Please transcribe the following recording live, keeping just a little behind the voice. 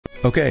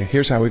Okay,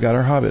 here's how we got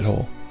our hobbit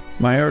hole.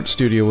 My art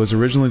studio was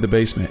originally the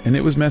basement, and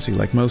it was messy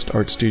like most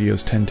art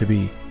studios tend to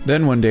be.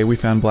 Then one day we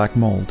found black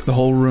mold. The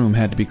whole room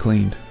had to be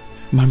cleaned.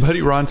 My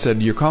buddy Ron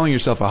said, "You're calling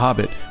yourself a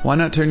hobbit, why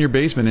not turn your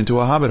basement into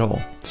a hobbit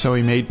hole?" So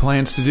he made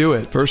plans to do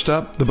it. First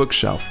up, the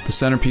bookshelf, the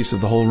centerpiece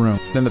of the whole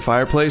room. Then the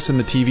fireplace and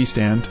the TV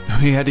stand.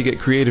 We had to get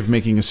creative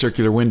making a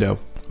circular window.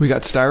 We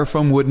got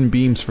styrofoam wooden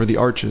beams for the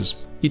arches.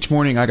 Each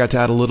morning I got to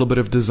add a little bit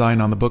of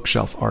design on the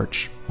bookshelf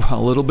arch,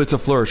 while little bits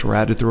of flourish were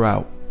added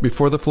throughout.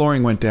 Before the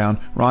flooring went down,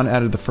 Ron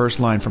added the first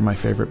line from my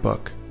favorite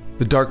book.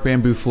 The dark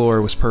bamboo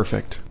floor was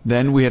perfect.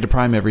 Then we had to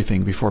prime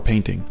everything before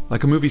painting.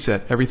 Like a movie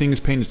set, everything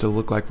is painted to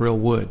look like real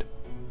wood.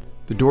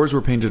 The doors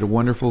were painted a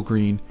wonderful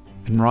green,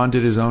 and Ron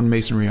did his own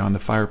masonry on the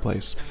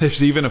fireplace.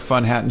 There's even a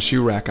fun hat and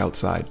shoe rack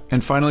outside.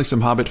 And finally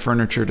some hobbit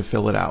furniture to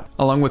fill it out,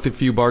 along with a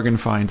few bargain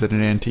finds at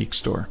an antique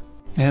store.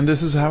 And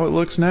this is how it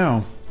looks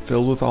now,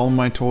 filled with all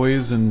my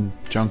toys and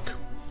junk.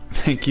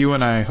 Thank you,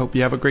 and I hope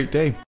you have a great day.